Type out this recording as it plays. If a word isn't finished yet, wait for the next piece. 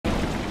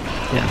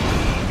Yeah.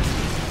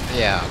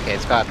 Yeah, okay,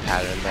 it's got a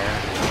pattern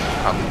there.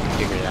 Probably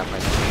figured it out by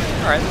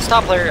now. Alright, this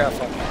top player got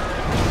fucked.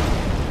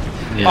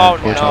 Yeah, Oh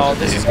no,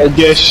 this is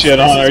Get shit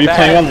on. Are you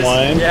playing bad.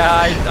 online? Yeah,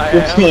 I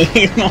You're am.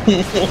 playing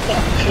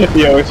online.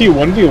 Yo, if you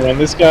 1v1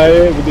 this guy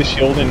with the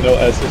shield and no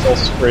SS, I'll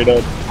straight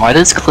up. Why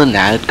does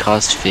Clinad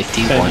cost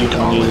 $51?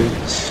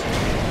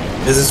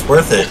 Because it's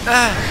worth it.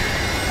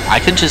 I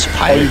could just Oh,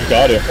 pirate. you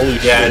got it. Holy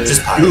shit. Yeah,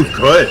 just You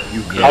could.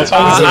 You could. Yeah.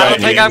 I don't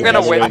think I'm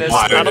gonna win this.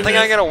 I don't think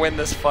I'm gonna win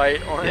this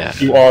fight. Or... Yeah.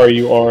 You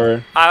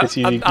are. It's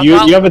easy. You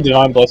have a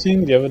divine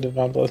blessing? Do you have a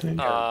divine blessing?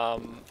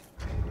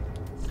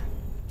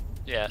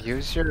 Yeah.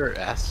 Use your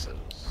S's.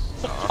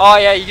 Oh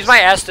yeah, use my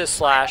Estus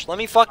slash. Let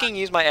me fucking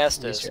use my Use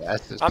Estus. your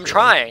S's. I'm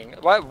trying.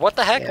 What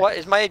the heck? Yeah. What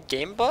is my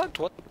game bugged?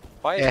 What?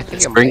 Why Yeah, I is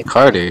think it? it Bring might.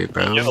 Carter,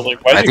 bro. Yeah,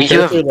 like, why I is think your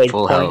you have character, like,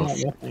 full pouring health.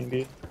 out nothing,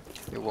 dude?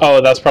 It won't.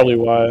 Oh, that's probably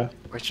why.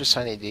 Where's your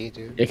Sunny D,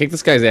 dude? Yeah, kick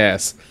this guy's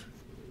ass.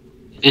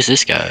 Who's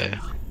this guy?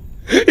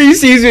 He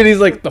sees you and he's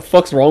like, "The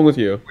fuck's wrong with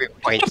you?"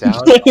 Wait, point down.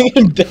 He's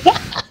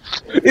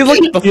like,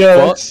 "The Yeah,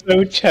 fuck?" that's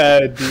so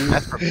Chad, dude.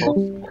 That's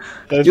proposal.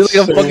 That's You're like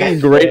a so fucking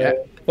great Chad.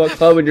 fuck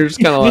club, and you're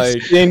just kind of He's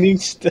like, standing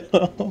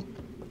still.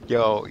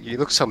 Yo, you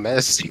look so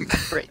menacing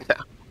right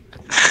now.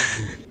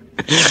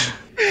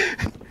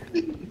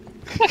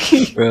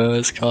 Bro,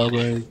 it's called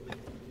like.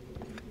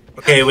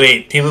 Okay,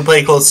 wait. People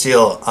play Cold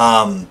Steel.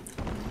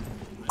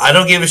 I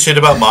don't give a shit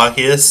about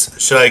Machias.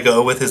 Should I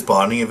go with his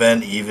bonding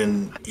event,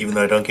 even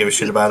though I don't give a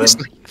shit about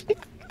him?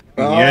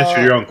 You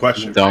answer your own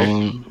question. Right?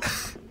 Don't.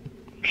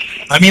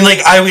 I mean, like,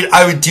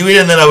 I would do it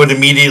and then I would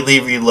immediately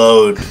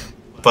reload.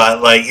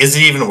 But like, is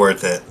it even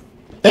worth it?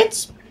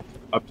 That's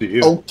Up to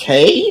you.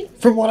 okay,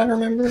 from what I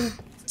remember.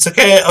 It's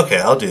okay. Okay,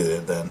 I'll do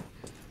it then.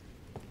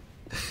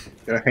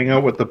 Gotta hang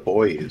out with the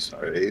boys,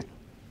 alright?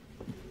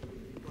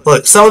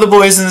 Look, some of the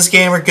boys in this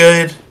game are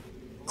good.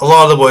 A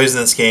lot of the boys in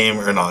this game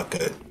are not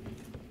good.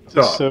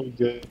 So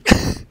good.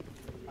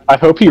 I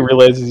hope he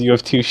realizes you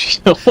have 2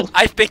 shields.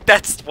 I think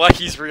that's what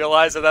he's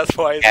realized, and that's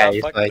why he's Yeah, not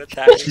he's fucking like-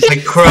 attacking.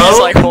 Like Crow, He's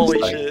like, holy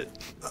shit.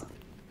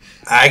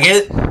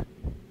 Agate,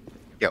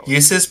 Yo.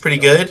 Eustace, pretty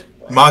good.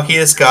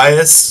 Machias,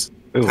 Gaius,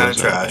 Ooh, kind of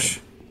what's that? trash.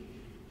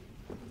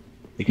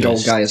 Yo,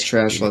 guy is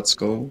trash. Let's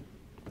go.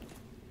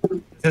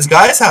 Does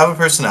Gaius have a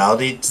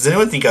personality? Does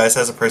anyone think Gaius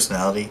has a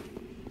personality?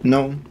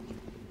 No,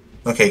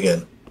 Okay,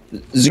 good.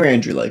 Zero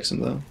Andrew likes him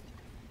though.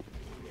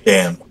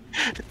 Damn.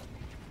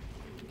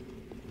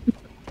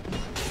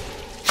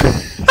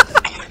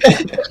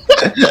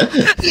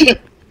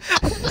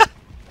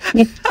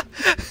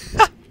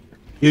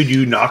 Dude,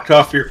 you knocked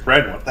off your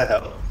friend. What the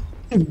hell?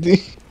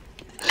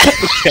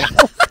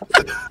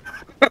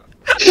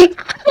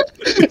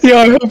 Yo,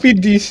 I hope he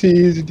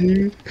DCs,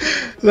 dude.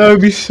 That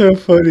would be so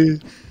funny.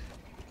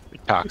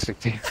 Toxic,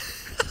 dude.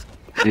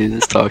 Dude,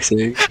 it's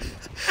toxic.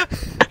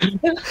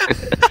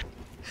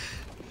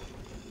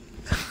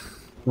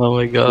 Oh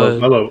my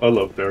god. I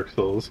love Dark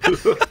Souls.